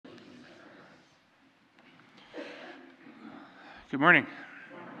Good morning.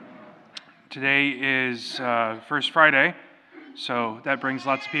 Today is First Friday, so that brings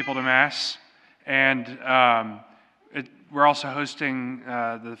lots of people to Mass. And we're also hosting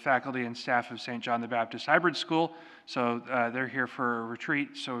the faculty and staff of St. John the Baptist Hybrid School, so they're here for a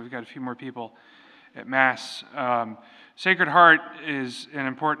retreat, so we've got a few more people at Mass. Sacred Heart is an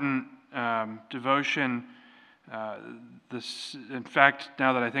important devotion. In fact,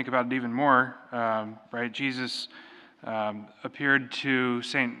 now that I think about it even more, right, Jesus appeared to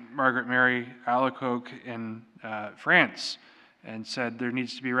St. Margaret Mary Alacoque in France and said there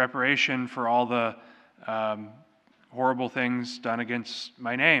needs to be reparation for all the horrible things done against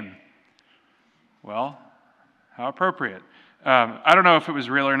my name. Well, how appropriate. I don't know if it was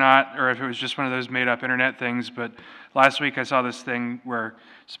real or not, or if it was just one of those made-up internet things, but last week I saw this thing where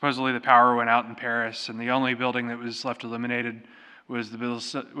supposedly the power went out in Paris, and the only building that was left illuminated was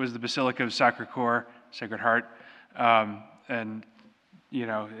the Basilica of Sacre-Cœur, Sacred Heart. And, you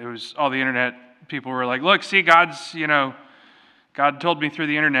know, it was all the internet people were like, look, see, God told me through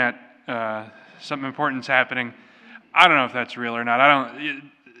the internet something important's happening. I don't know if that's real or not.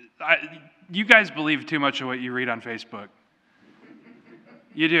 You guys believe too much of what you read on Facebook.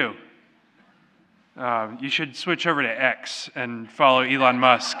 You do. You should switch over to X and follow Elon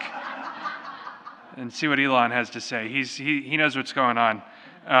Musk and see what Elon has to say. He knows what's going on.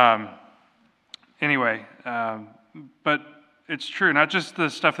 Anyway, but it's true, not just the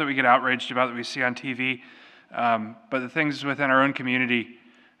stuff that we get outraged about that we see on TV, but the things within our own community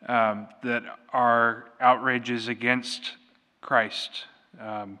that are outrages against Christ. We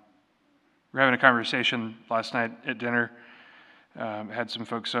were having a conversation last night at dinner. Had some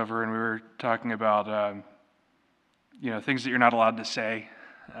folks over, and we were talking about things that you're not allowed to say,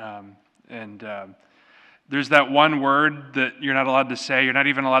 there's that one word that you're not allowed to say. You're not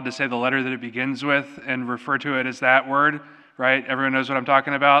even allowed to say the letter that it begins with and refer to it as that word, right? Everyone knows what I'm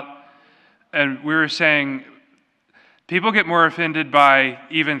talking about. And we were saying people get more offended by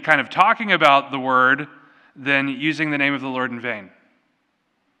even kind of talking about the word than using the name of the Lord in vain.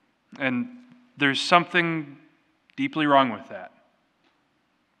 And there's something deeply wrong with that,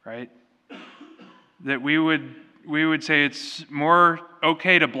 right? That we would say it's more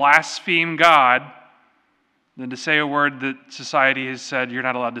okay to blaspheme God than to say a word that society has said you're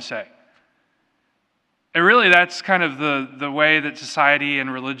not allowed to say. And really that's kind of the way that society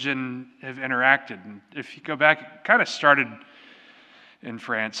and religion have interacted. And if you go back, it kind of started in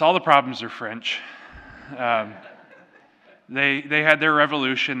France. All the problems are French. They had their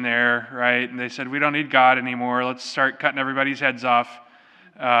revolution there, right? And they said, we don't need God anymore. Let's start cutting everybody's heads off.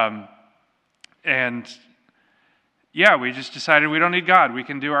 We just decided we don't need God. We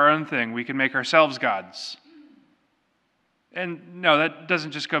can do our own thing. We can make ourselves gods. And no, that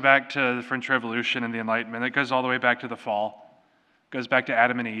doesn't just go back to the French Revolution and the Enlightenment. It goes all the way back to the fall. It goes back to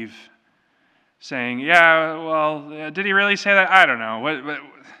Adam and Eve saying, did he really say that? I don't know.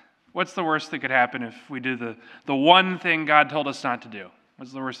 What's the worst that could happen if we do the one thing God told us not to do?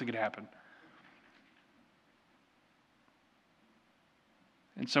 What's the worst that could happen?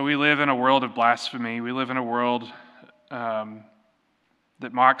 And so we live in a world of blasphemy. We live in a world that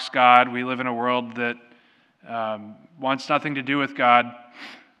mocks God. We live in a world that wants nothing to do with God.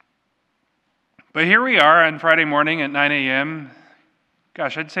 But here we are on Friday morning at 9 a.m.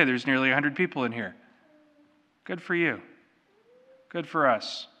 Gosh, I'd say there's nearly 100 people in here. Good for you. Good for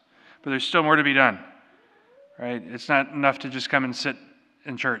us. But there's still more to be done, right? It's not enough to just come and sit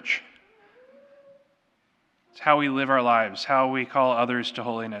in church. It's how we live our lives, how we call others to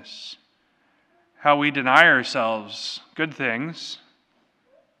holiness, how we deny ourselves good things.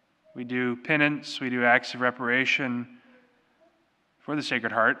 We do penance, we do acts of reparation for the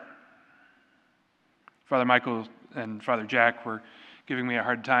Sacred Heart. Father Michael and Father Jack were giving me a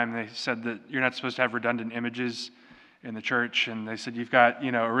hard time. They said that you're not supposed to have redundant images in the church, and they said you've got,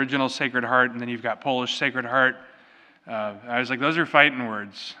 original Sacred Heart, and then you've got Polish Sacred Heart. I was like, those are fighting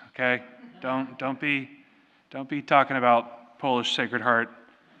words, okay? Don't be talking about Polish Sacred Heart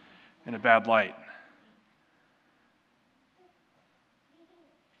in a bad light.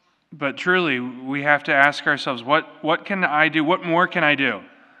 But truly, we have to ask ourselves, what can I do? What more can I do?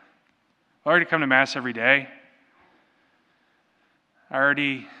 I already come to Mass every day. I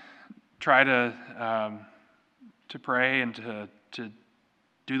already try to pray and to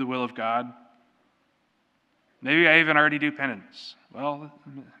do the will of God. Maybe I even already do penance. Well,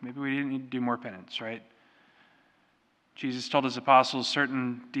 maybe we need to do more penance, right? Jesus told his apostles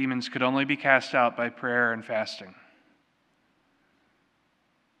certain demons could only be cast out by prayer and fasting.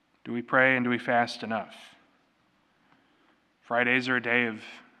 Do we pray and do we fast enough? Fridays are a day of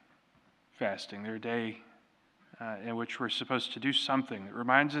fasting. They're a day in which we're supposed to do something that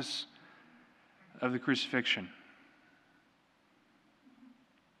reminds us of the crucifixion.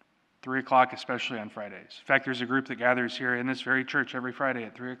 3 o'clock, especially on Fridays. In fact, there's a group that gathers here in this very church every Friday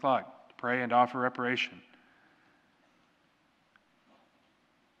at 3 o'clock to pray and offer reparation.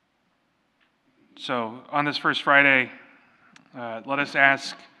 So on this first Friday, let us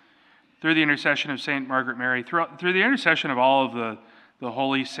ask, through the intercession of St. Margaret Mary, through the intercession of all of the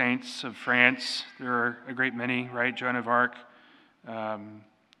holy saints of France, there are a great many, right? Joan of Arc,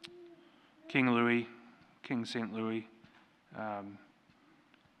 King St. Louis.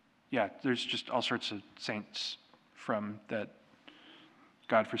 There's just all sorts of saints from that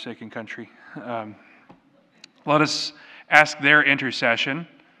God-forsaken country. Let us ask their intercession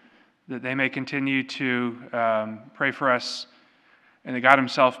that they may continue to pray for us, and that God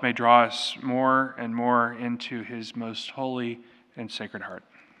himself may draw us more and more into his most holy and sacred heart.